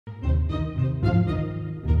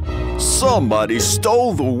Somebody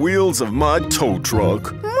stole the wheels of my tow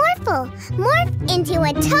truck. Morphle, morph into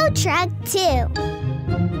a tow truck too.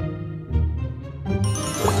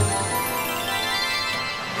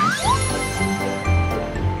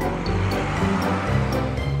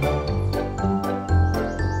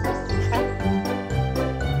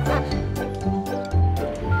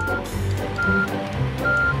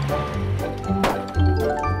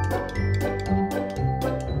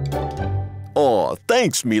 Oh,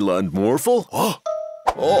 thanks, Mila and Morphle. Oh,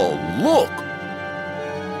 look!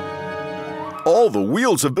 All the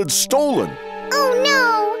wheels have been stolen. Oh,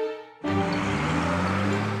 no!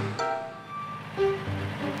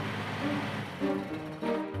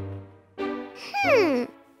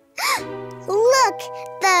 Look,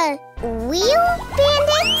 the wheel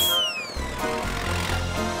bandits?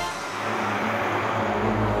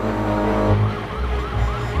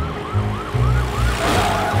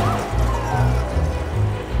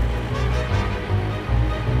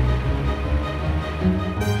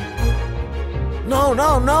 No,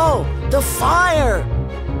 no, no! The fire!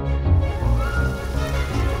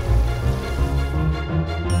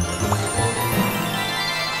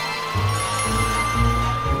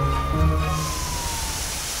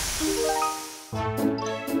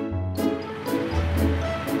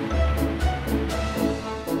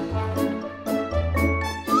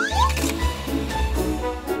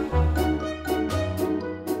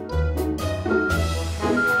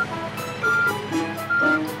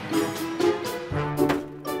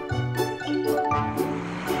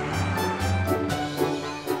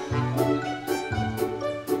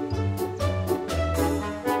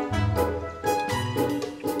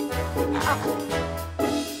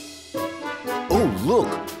 Oh, look!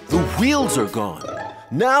 The wheels are gone.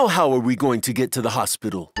 Now how are we going to get to the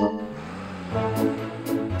hospital?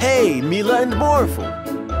 Hey, Mila and Morphle.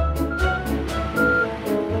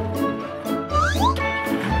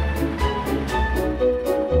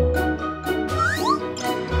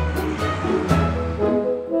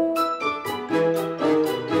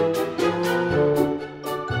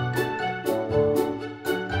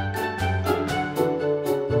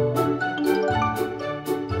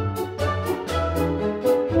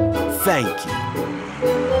 Thank you.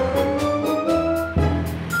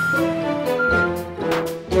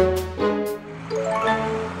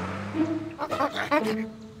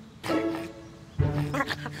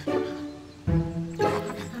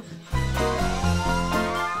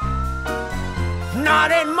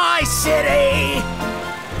 Not in my city!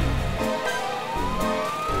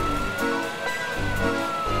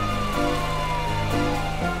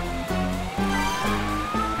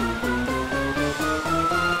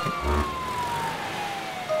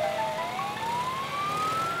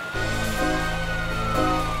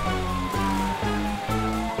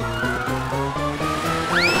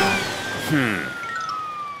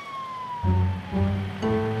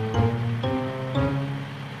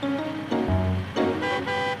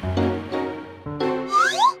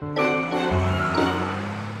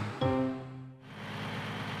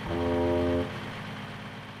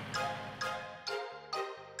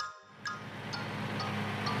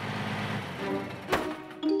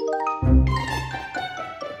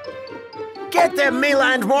 Get them,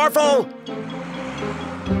 Mila and Morphle!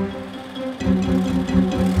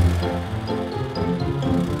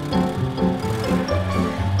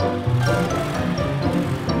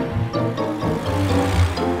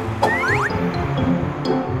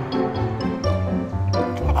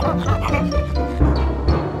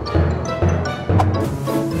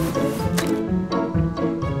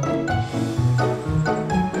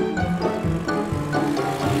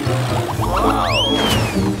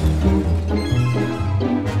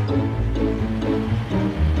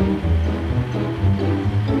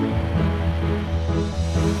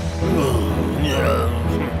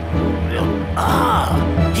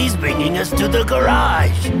 He's bringing us to the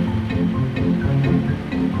garage.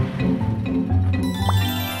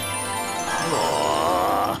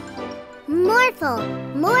 Morphle,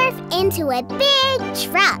 morph into a big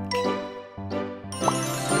truck.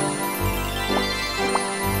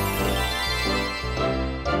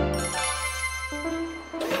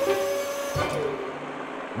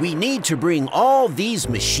 We need to bring all these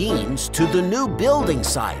machines to the new building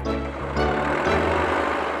site.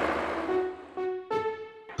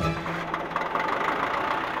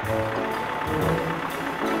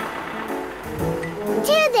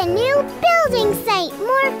 To the new building site,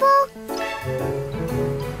 Morphle.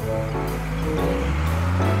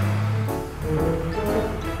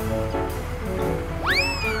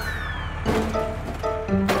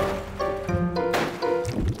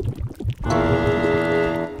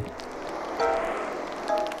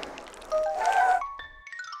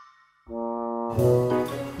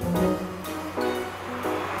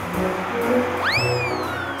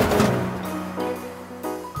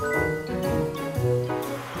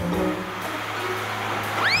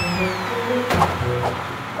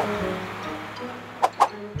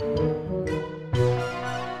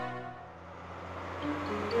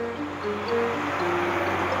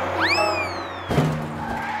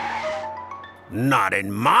 Not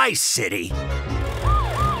in my city.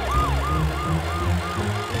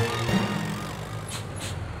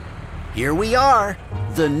 Here we are,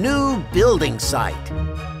 the new building site.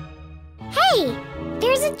 Hey,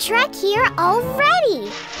 there's a truck here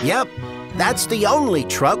already. Yep, that's the only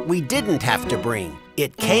truck we didn't have to bring.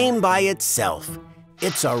 It came by itself.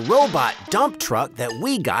 It's a robot dump truck that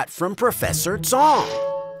we got from Professor Cong.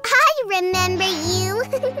 I remember you.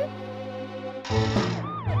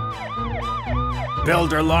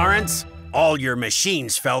 Builder Lawrence, all your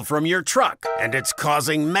machines fell from your truck, and it's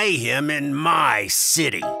causing mayhem in my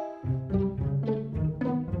city.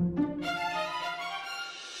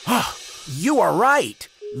 You are right.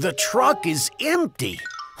 The truck is empty.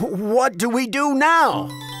 What do we do now?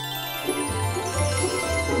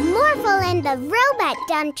 Morphle and the robot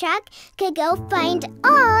dump truck could go find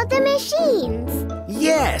all the machines.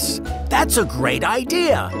 Yes, that's a great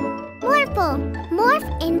idea. Morphle,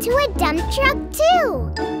 morph into a dump truck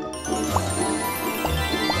too.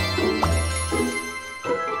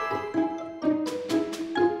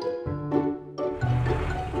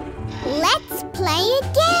 Let's play a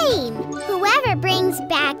game. Whoever brings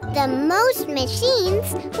back the most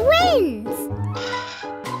machines wins.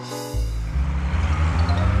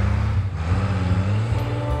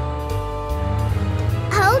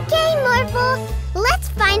 Okay, Morphle, let's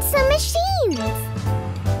find some machines.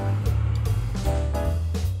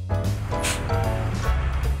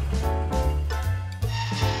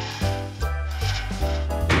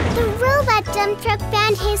 The robot dump truck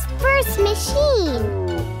found his first machine,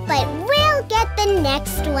 but we'll get the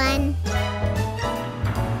next one.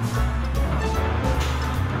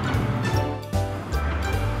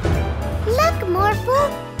 Look, Morphle,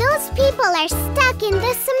 those people are stuck in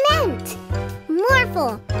the cement.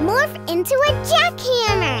 Morphle, morph into a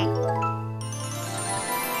jackhammer.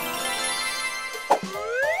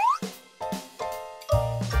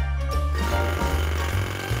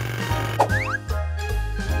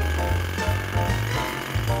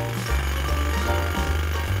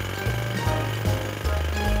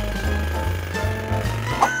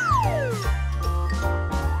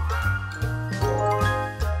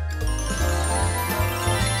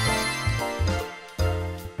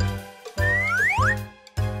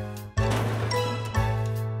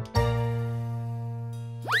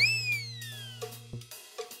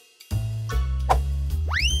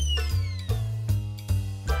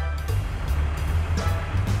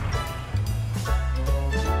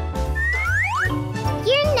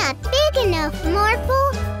 Enough,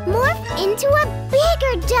 Morphle. Morph into a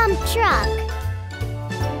bigger dump truck.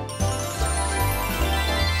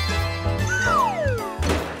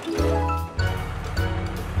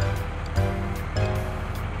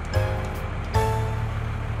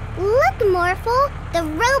 Look, Morphle. The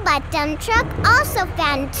robot dump truck also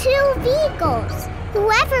found 2 vehicles.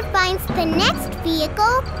 Whoever finds the next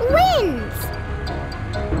vehicle wins.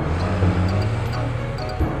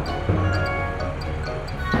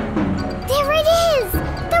 There it is!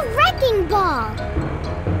 The wrecking ball!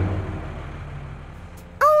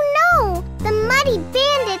 Oh no! The muddy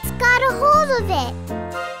bandits got a hold of it!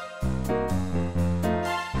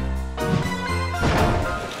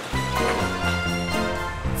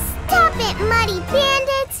 Stop it, muddy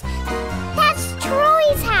bandits! That's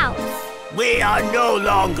Troy's house! We are no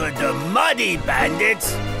longer the Muddy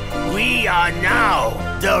Bandits. We are now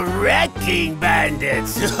the Wrecking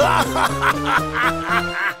Bandits.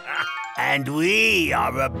 And we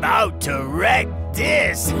are about to wreck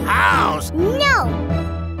this house. No!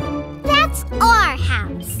 That's our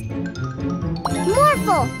house.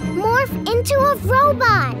 Morphle, morph into a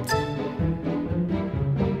robot.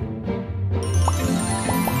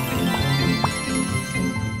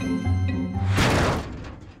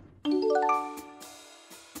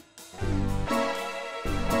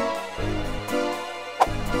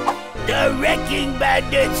 The Wrecking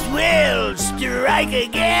Bandits will strike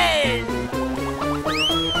again!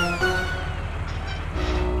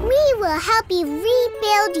 We will help you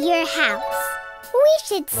rebuild your house. We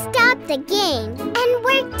should stop the game and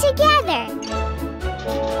work together.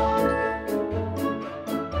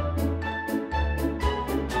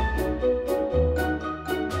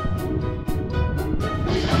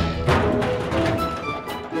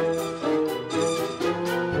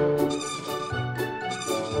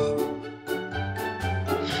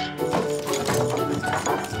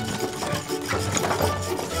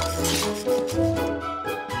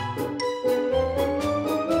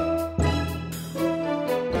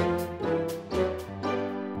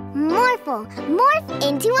 Morph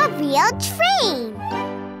into a real train.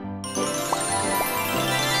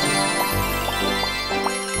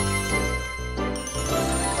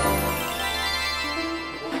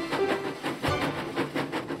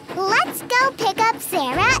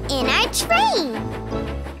 in our train.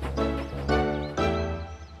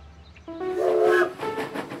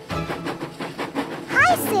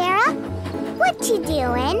 Hi, Sarah. What you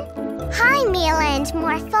doing? Hi, Mila and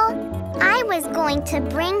Morphle. I was going to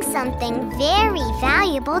bring something very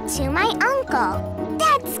valuable to my uncle.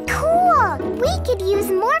 That's cool! We could use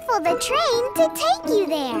Morphle the train to take you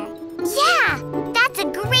there. Yeah, that's a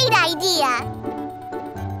great idea.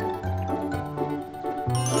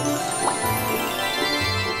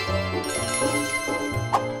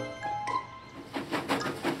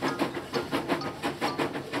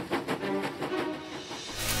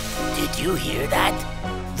 Did you hear that?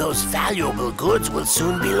 Those valuable goods will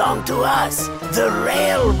soon belong to us, the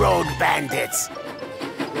railroad bandits.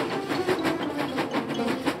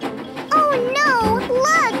 Oh no,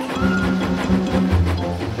 look!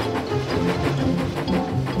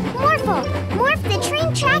 Morphle, morph the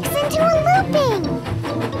train tracks into a looping!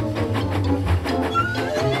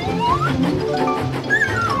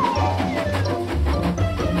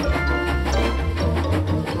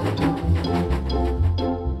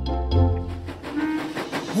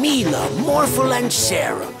 Mila, Morphle, and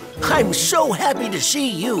Sarah, I'm so happy to see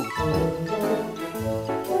you.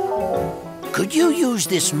 Could you use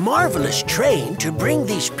this marvelous train to bring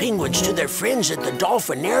these penguins to their friends at the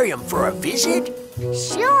dolphinarium for a visit?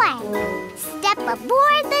 Sure. Step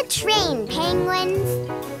aboard the train, penguins.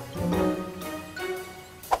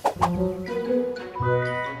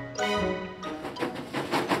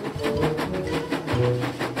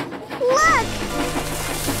 Look!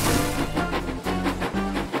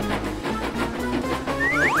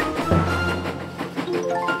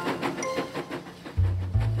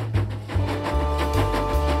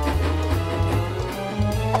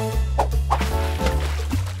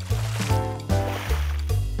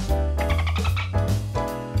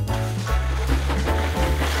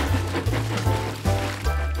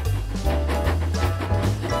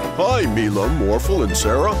 Hi, Mila, Morphle, and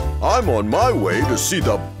Sarah. I'm on my way to see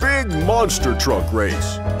the big monster truck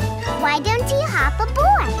race. Why don't you hop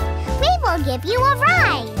aboard? We will give you a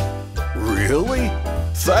ride. Really?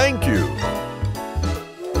 Thank you.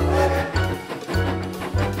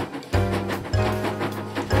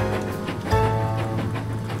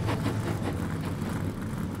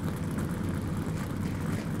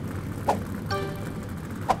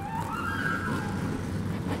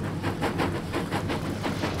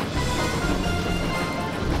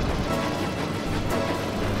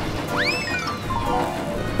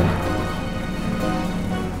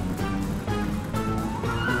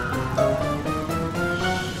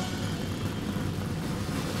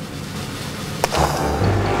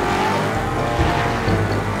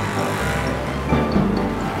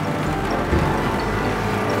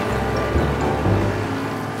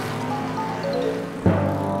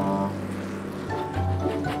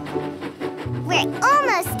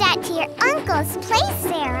 Place,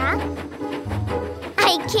 Sarah.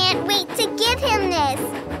 I can't wait to give him this.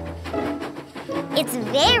 It's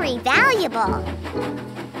very valuable.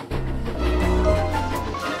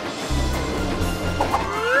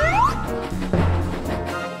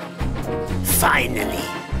 Finally,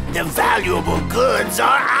 the valuable goods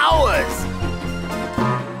are ours.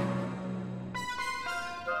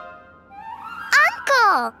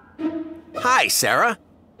 Uncle! Hi, Sarah.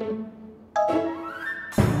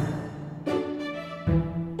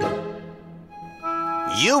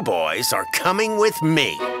 You boys are coming with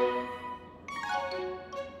me.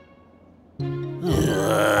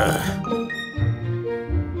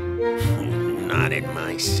 Not in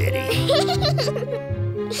my city.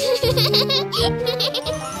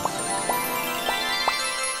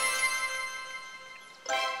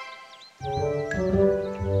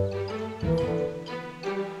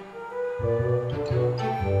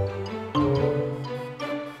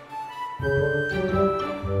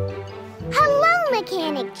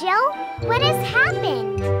 Mechanic Joe, what has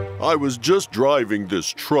happened? I was just driving this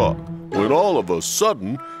truck when all of a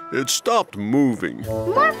sudden it stopped moving.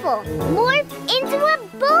 Morphle, morph into a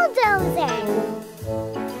bulldozer.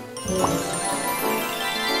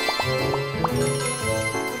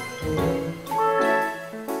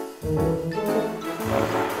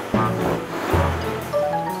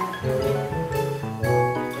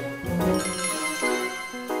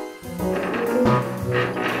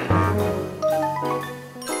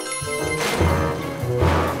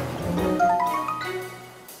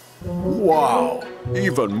 Wow,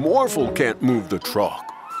 even Morphle can't move the truck.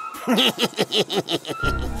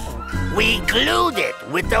 We glued it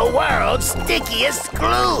with the world's stickiest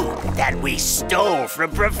glue that we stole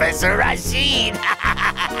from Professor Rashid.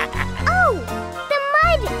 Oh, the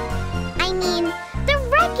mud! I mean, the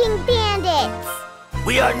wrecking bandits!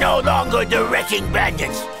 We are no longer the wrecking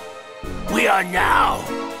bandits. We are now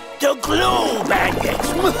the glue bandits.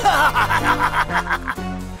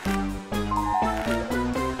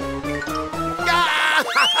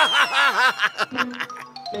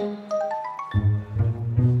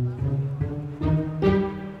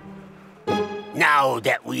 Now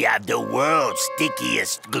that we have the world's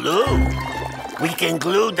stickiest glue, we can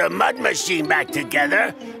glue the mud machine back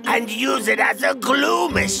together and use it as a glue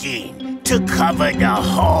machine to cover the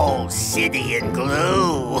whole city in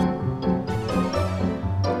glue.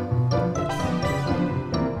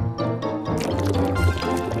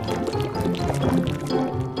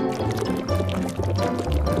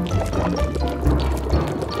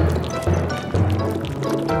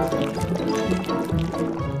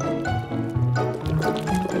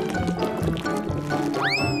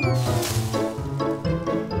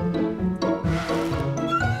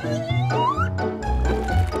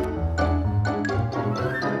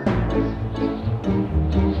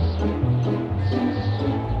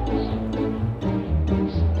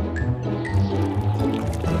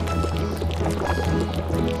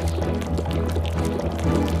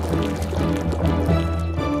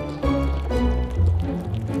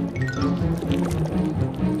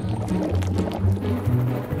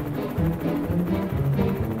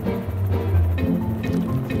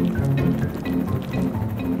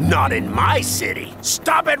 Not in my city.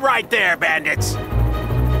 Stop it right there, bandits.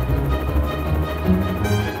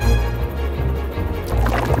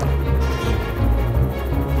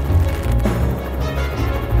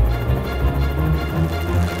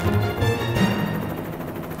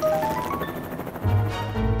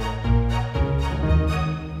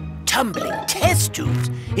 Tumbling test tubes.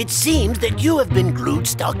 It seems that you have been glued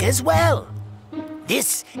stuck as well.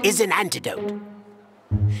 This is an antidote.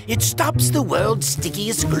 It stops the world's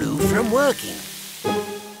stickiest glue from working.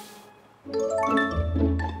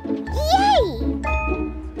 Yay!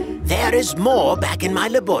 There is more back in my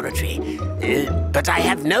laboratory, but I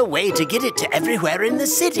have no way to get it to everywhere in the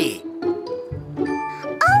city.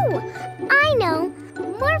 Oh, I know.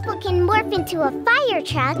 Morphle can morph into a fire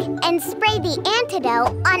truck and spray the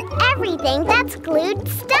antidote on everything that's glued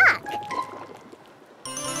stuck.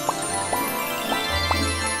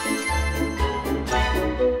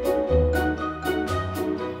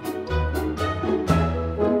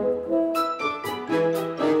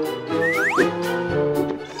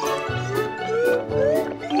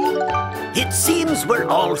 It seems we're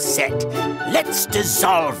all set. Let's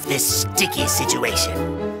dissolve this sticky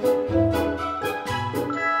situation.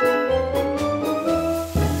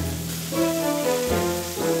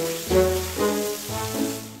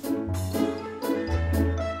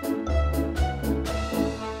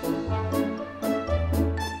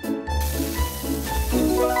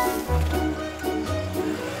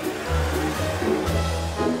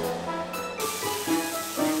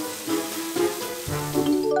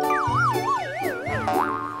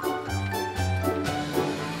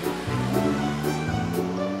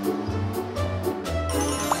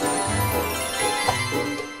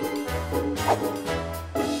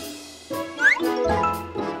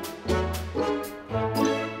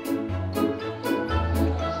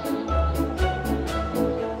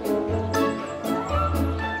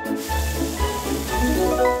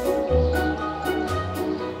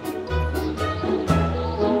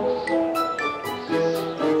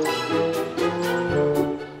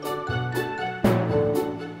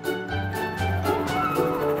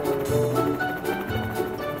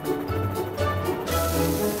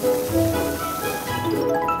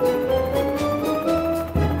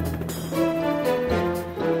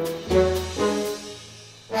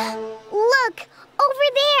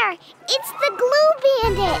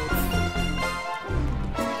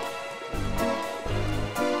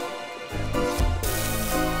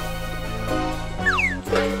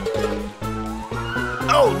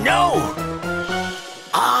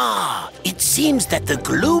 Seems that the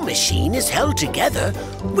glue machine is held together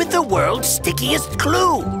with the world's stickiest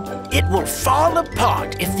glue. It will fall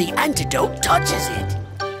apart if the antidote touches it.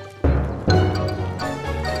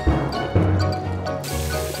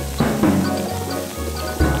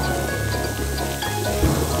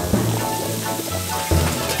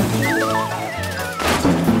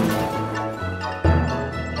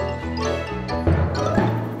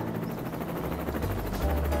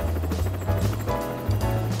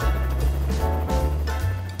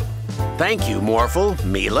 Thank you, Morphle,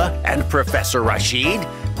 Mila, and Professor Rashid.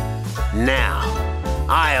 Now,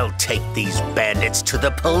 I'll take these bandits to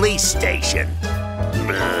the police station.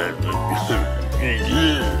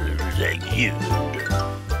 Thank you.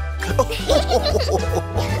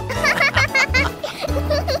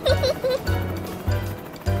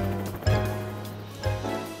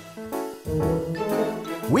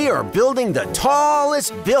 building the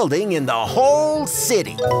tallest building in the whole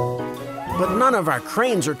city. But none of our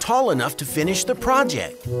cranes are tall enough to finish the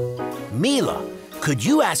project. Mila, could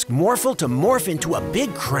you ask Morphle to morph into a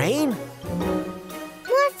big crane?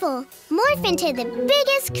 Morphle, morph into the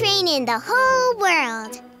biggest crane in the whole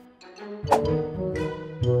world.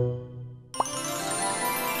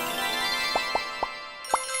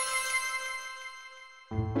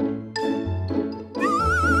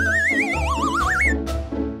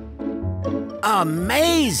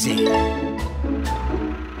 Amazing!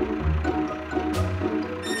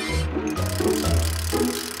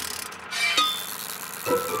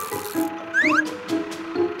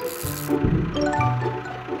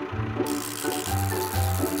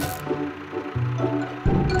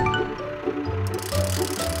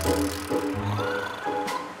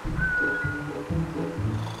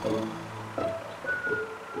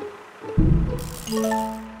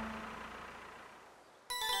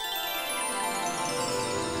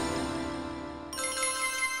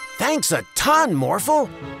 Thanks a ton, Morphle.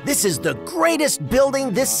 This is the greatest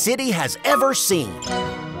building this city has ever seen.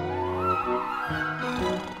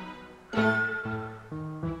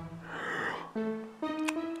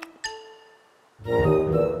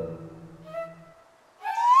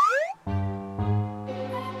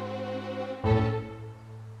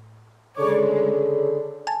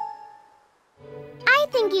 I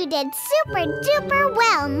think you did super duper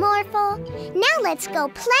well, Morphle. Now let's go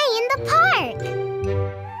play in the park.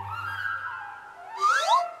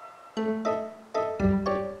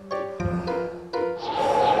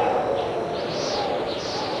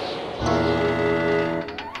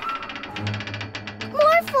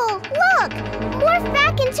 Morphle, look! Morph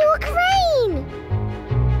back into a crane!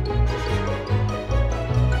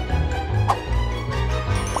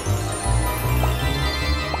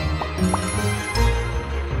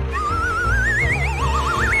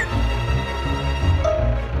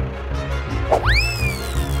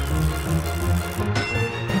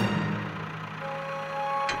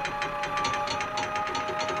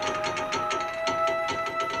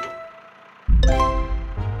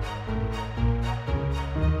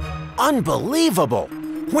 Unbelievable!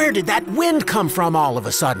 Where did that wind come from all of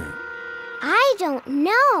a sudden? I don't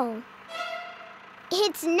know.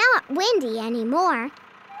 It's not windy anymore.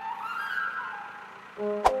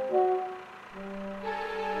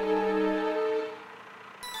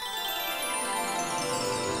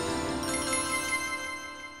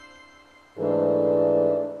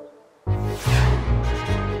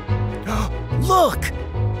 Look!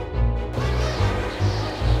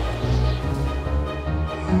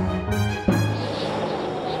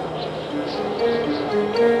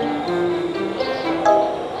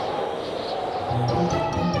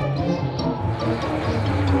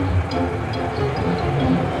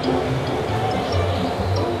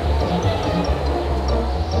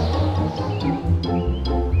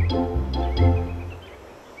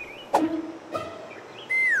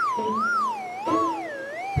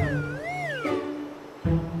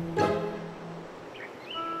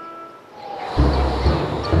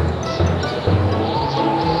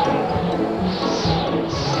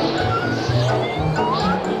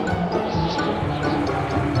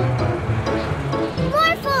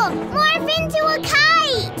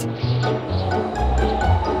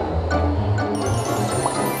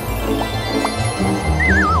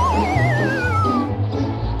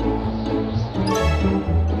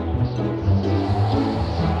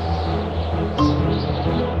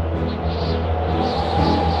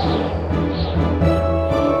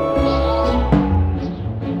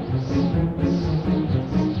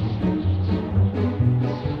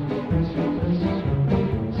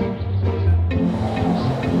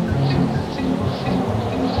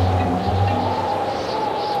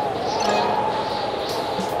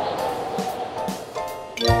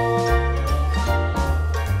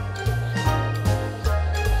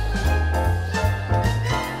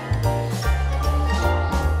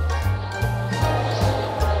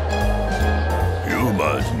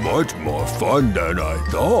 Much more fun than I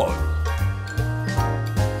thought.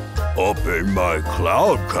 Up in my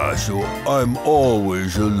cloud castle, I'm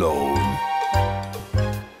always alone.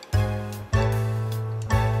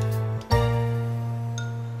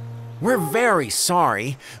 We're very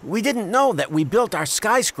sorry. We didn't know that we built our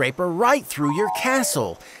skyscraper right through your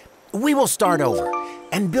castle. We will start over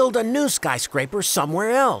and build a new skyscraper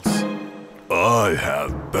somewhere else. I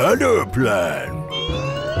have better plan.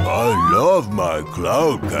 I love my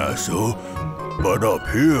cloud castle, but up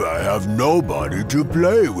here I have nobody to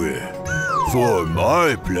play with. For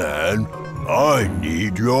my plan, I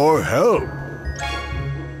need your help.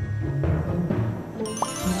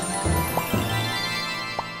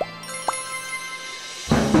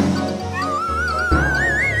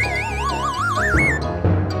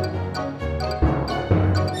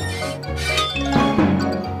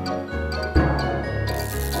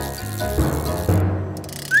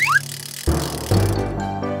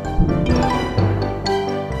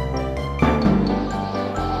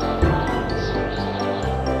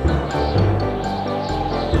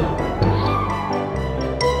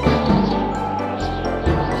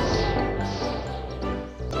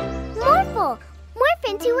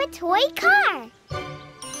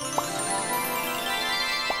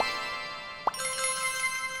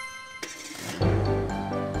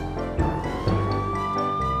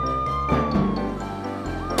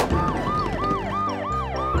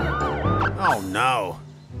 no.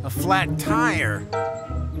 A flat tire.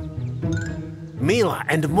 Mila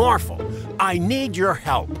and Morphle, I need your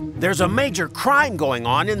help. There's a major crime going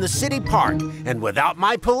on in the city park, and without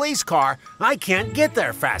my police car, I can't get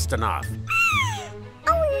there fast enough.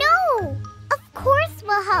 Oh no! Of course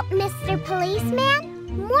we'll help, Mr. Policeman.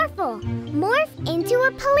 Morphle, morph into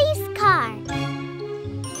a police car.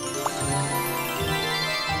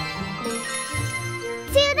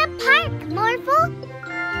 To the park, Morphle.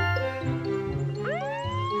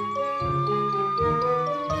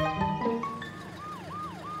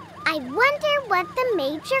 I wonder what the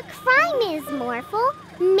major crime is, Morphle.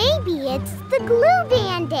 Maybe it's the glue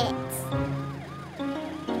bandits.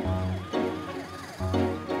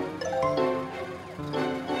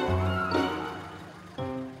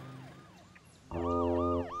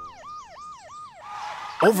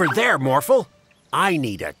 Over there, Morphle. I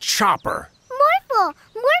need a chopper. Morphle,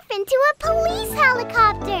 morph into a police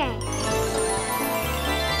helicopter.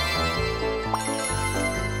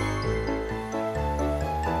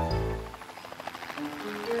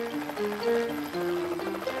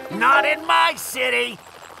 Not in my city.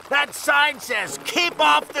 That sign says keep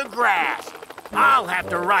off the grass. I'll have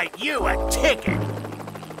to write you a ticket.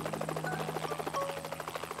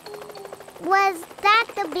 Was that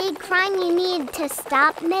the big crime you needed to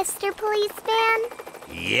stop, Mr. Policeman?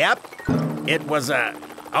 Yep. It was a...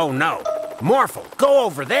 Oh, no. Morphle, go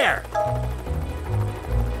over there.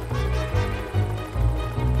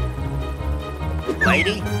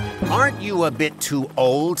 Lady, aren't you a bit too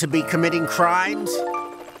old to be committing crimes?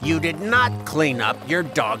 You did not clean up your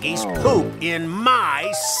doggy's poop in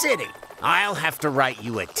my city. I'll have to write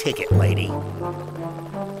you a ticket, lady.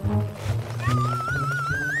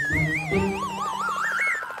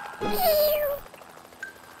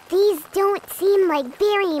 These don't seem like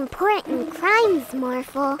very important crimes,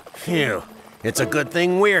 Morphle. Phew. It's a good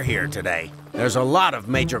thing we're here today. There's a lot of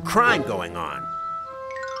major crime going on.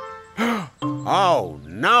 Oh,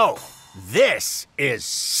 no. This is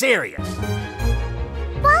serious.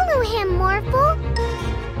 Follow him, Morphle.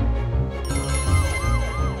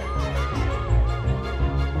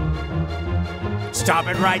 Stop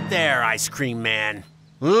it right there, Ice Cream Man.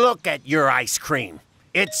 Look at your ice cream.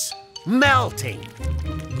 It's melting.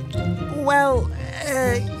 Well,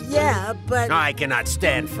 yeah, but... I cannot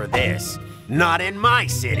stand for this. Not in my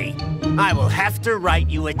city. I will have to write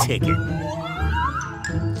you a ticket.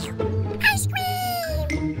 Ice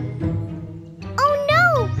cream! Oh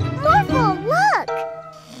no! Morphle, look!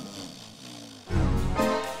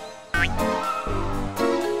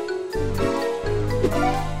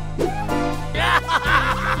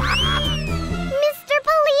 Mr.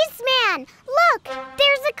 Policeman, look!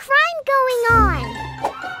 There's a crime going on!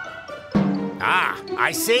 Ah,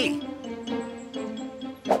 I see.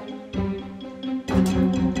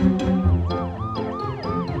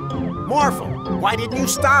 Morphle, why didn't you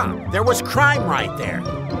stop? There was crime right there.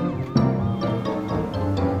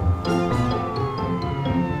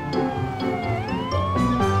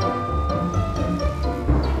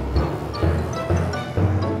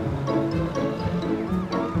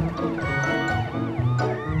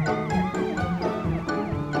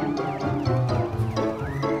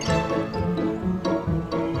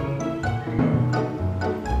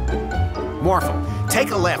 Morphle,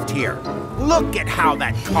 take a left here. Look at how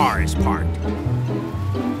that car is parked.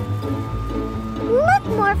 Look,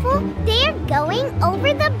 Morphle, they're going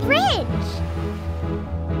over the bridge.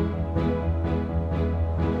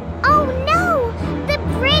 Oh no, the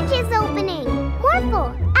bridge is opening.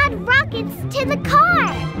 Morphle, add rockets to the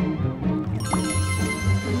car.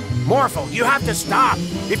 Morphle, you have to stop.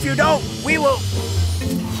 If you don't, we will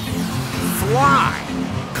fly.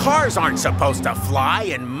 Cars aren't supposed to fly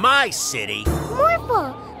in my city.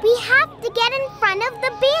 Morphle, we have to get in front of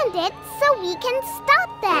the bandits so we can stop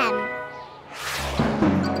them.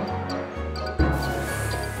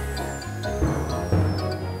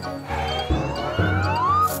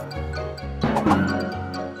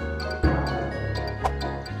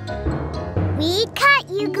 We caught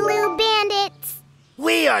you, glue bandits.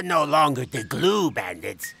 We are no longer the glue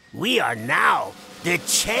bandits. We are now the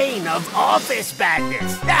chain of office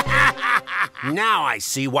bandits. Now I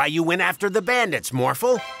see why you went after the bandits,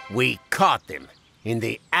 Morphle. We caught them in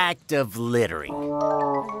the act of littering.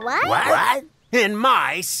 What? What? In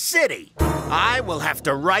my city. I will have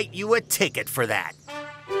to write you a ticket for that.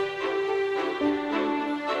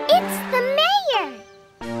 It's the mayor.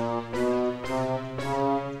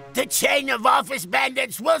 The chain of office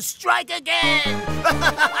bandits will strike again.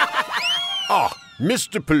 Ah,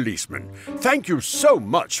 Mr. Policeman, thank you so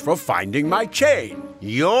much for finding my chain.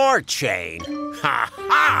 Your chain? Ha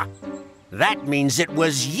ha! That means it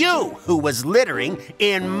was you who was littering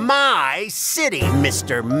in my city,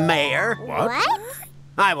 Mr. Mayor. What?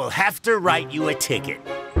 I will have to write you a ticket.